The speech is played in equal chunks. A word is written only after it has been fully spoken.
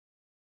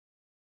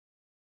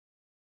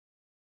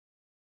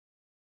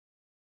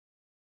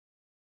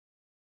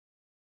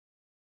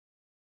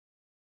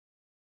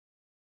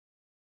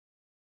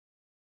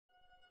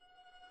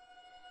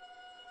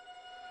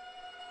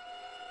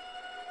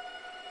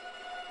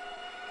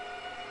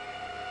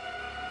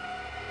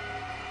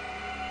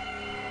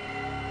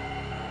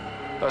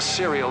A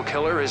serial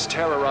killer is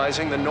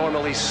terrorizing the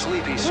normally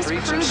sleepy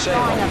streets of This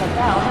Salem. crude drawing of a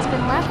bell has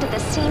been left at the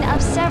scene of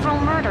several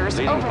murders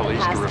Leading over the police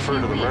past to refer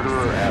few to the weeks.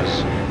 murderer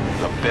as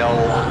the Bell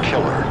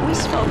Killer. We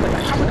spoke with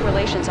a public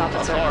relations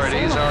officer.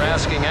 Authorities are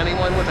asking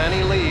anyone with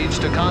any leads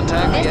to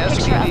contact the This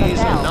picture of a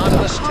SPD's bell,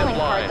 anonymous a tip calling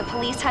card line. the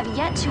police have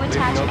yet to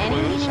attach no any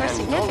clues meaning or and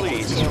significance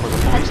leads to, for the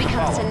has police to become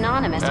follow.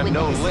 synonymous And with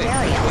no the link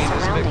hysteria between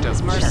his surrounding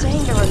his victims. murder. You're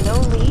saying there are no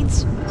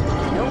leads?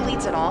 No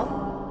leads at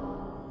all?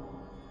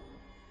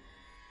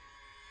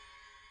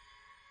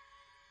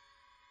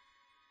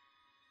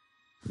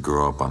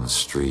 Grow up on the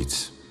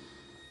streets.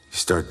 You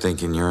start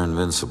thinking you're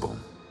invincible.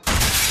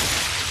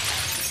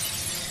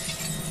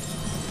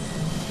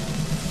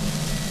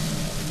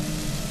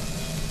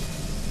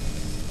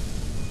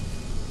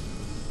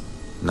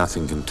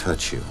 Nothing can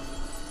touch you.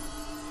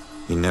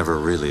 You never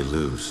really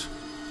lose.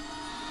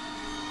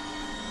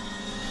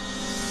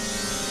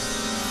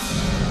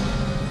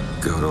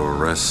 Go to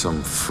arrest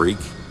some freak,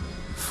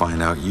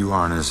 find out you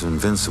aren't as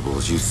invincible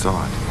as you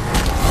thought.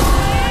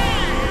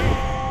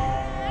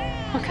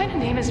 What kind of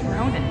name is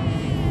Ronan?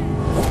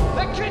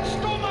 That kid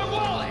stole my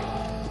wallet!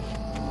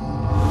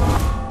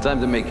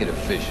 Time to make it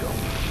official.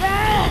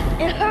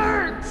 It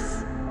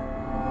hurts!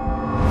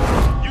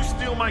 You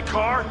steal my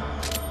car?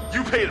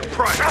 You paid a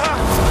price.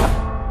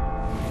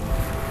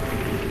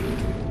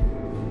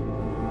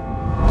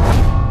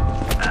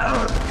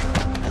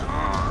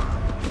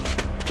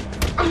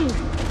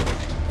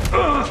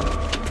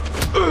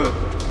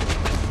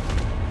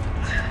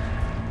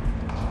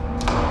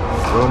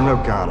 Ronan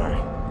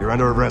O'Connor, you're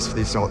under arrest for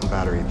the assault and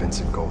battery of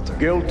Vincent Coulter.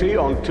 Guilty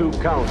on 2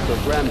 counts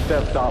of grand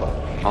theft auto.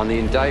 On the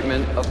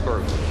indictment of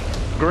burglary.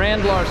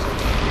 Grand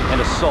larceny and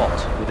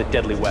assault with a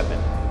deadly weapon.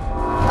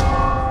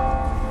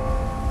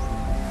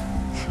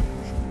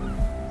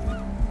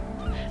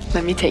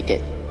 Let me take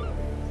it.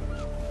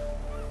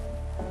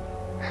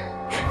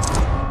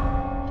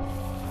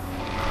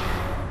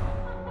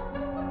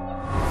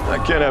 I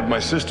can't have my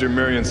sister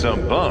marrying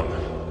some bum,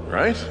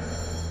 right?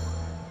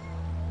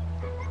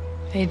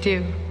 They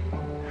do.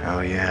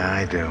 Hell yeah,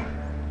 I do.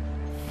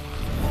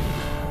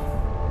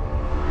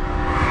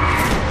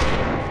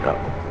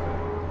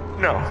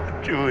 No,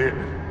 Julia.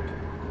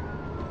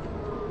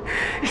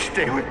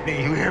 Stay with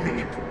me, you hear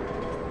me?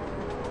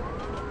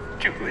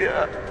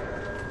 Julia.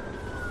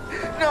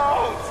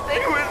 No,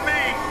 stay with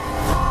me.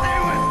 Stay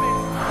with me.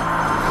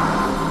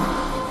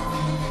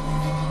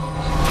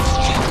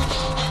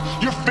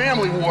 Your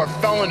family wore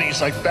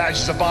felonies like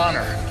badges of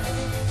honor.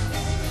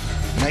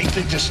 Now you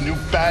think this new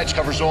badge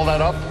covers all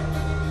that up?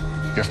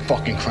 You're a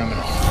fucking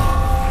criminal.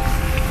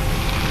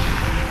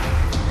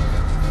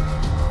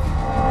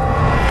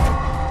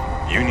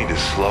 You need to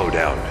slow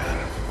down,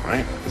 man,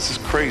 right? This is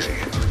crazy.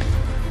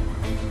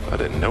 I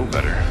didn't know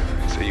better.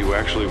 So you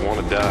actually want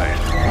to die.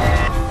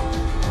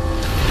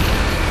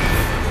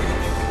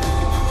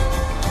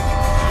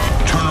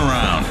 Turn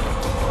around.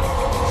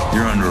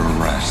 You're under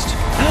arrest.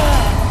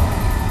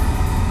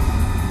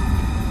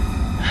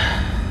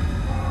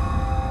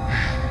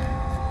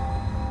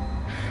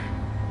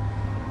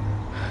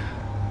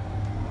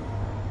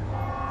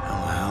 How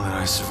the hell did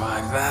I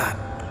survive that?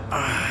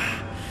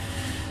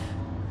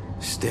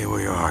 Stay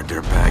where you are,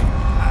 dirtbag.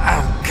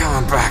 I'm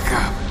coming back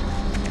up.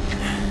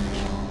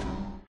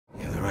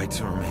 You have the right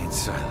to remain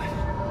silent.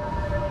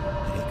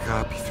 Any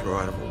cop you throw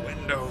out of a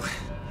window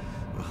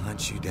will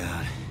hunt you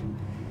down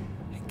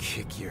and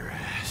kick your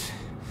ass.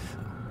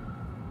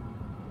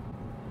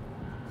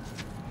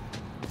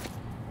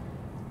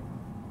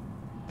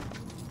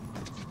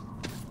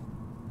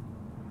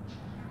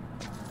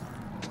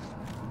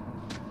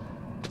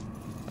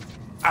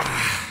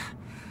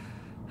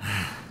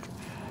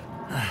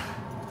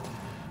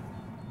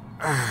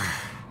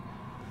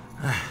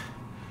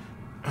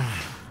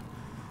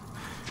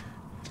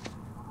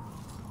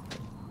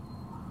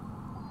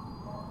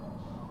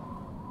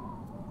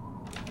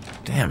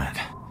 Damn it.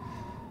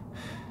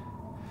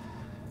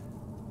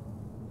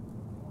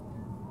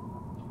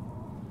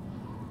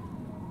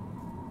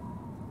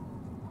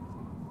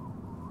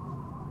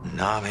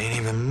 Knob ain't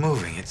even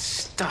moving, it's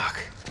stuck.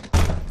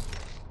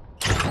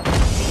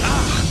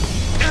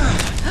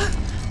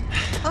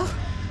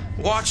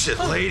 Watch it,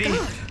 lady.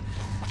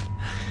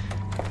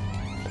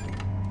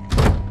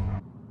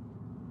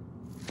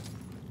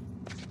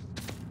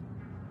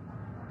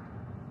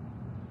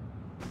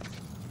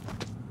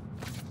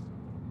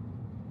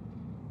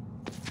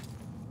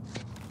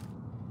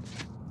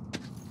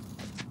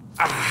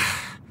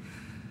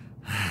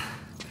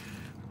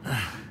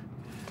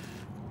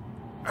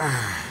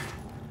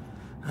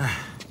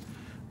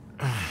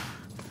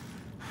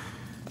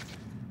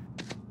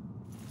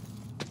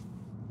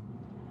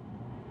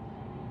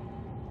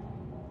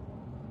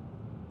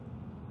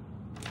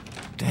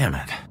 Damn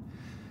it.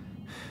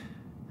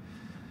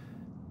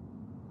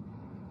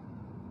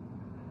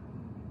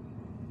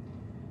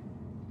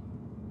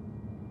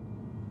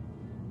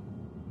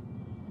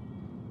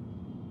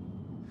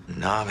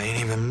 Knob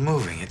ain't even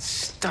moving, it's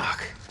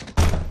stuck.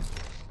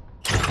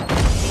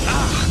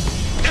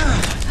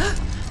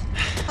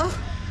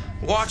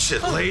 Watch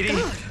it, lady.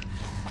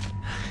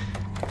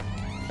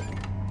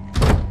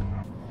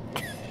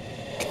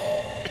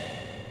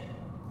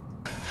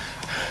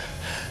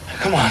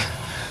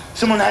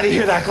 Someone had to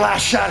hear that glass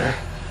shatter.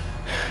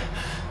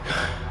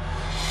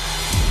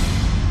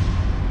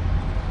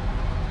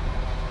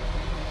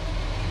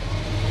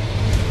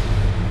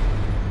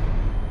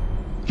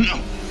 No.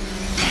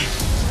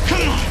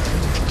 Come on.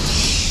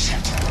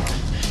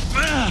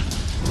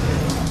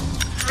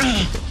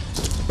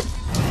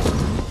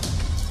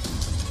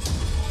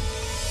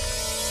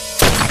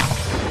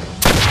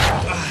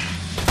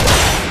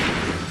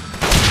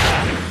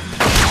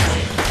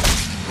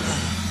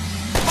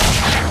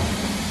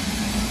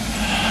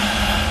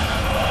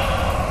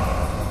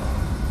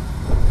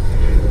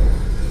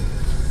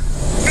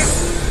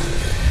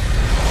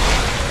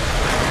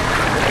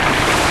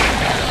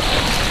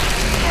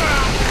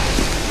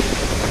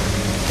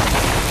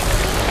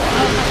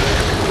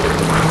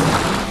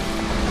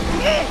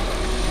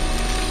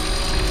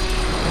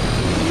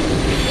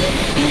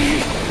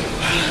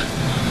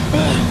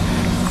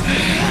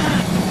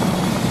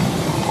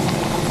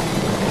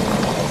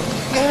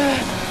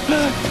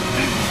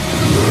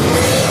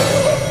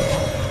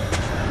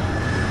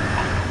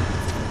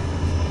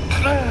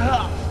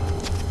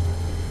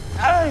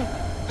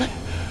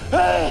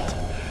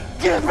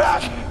 Get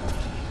back!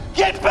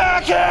 Get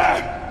back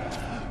here!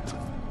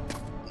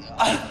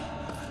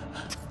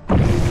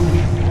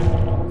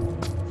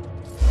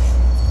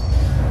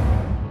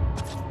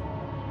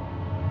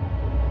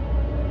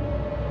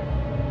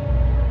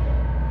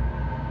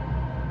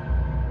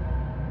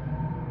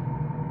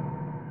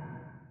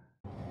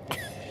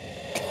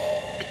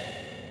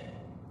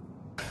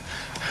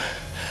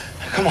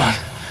 Come on.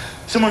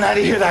 Someone had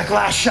to hear that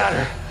glass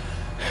shatter.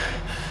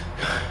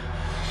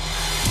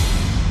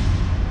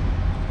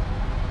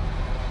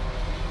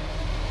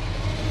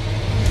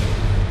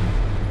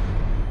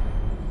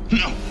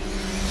 No.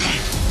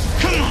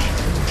 Come on.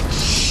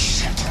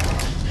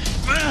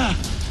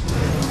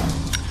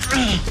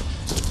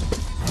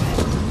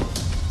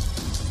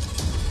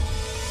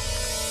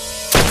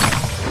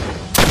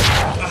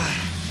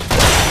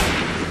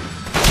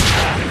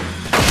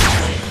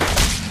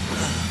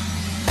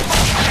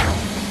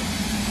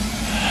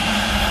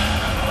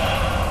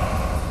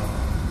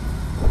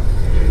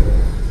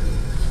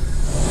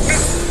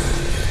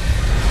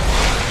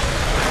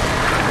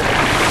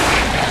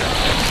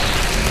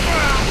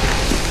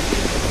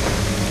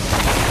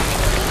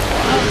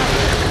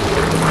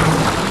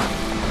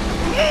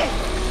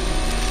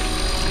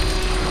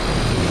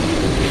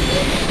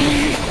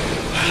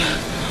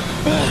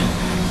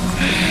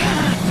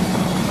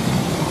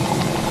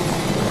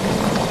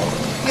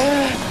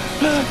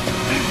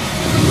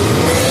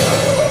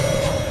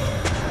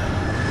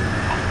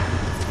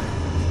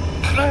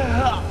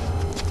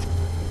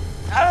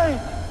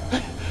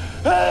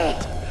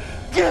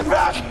 Get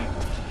back!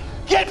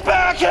 Get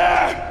back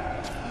here!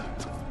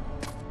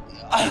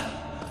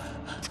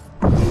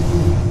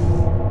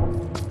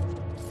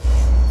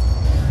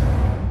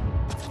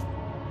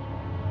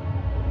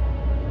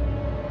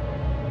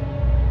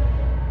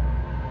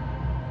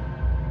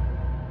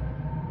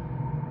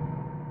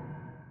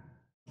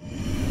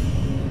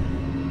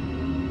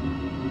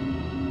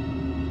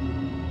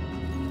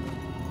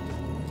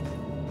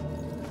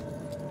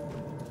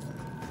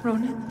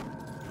 Ronan?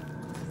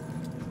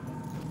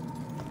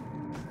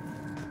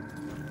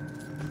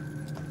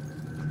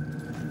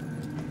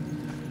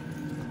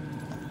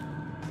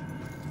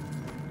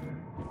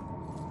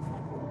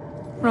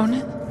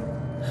 Ronan?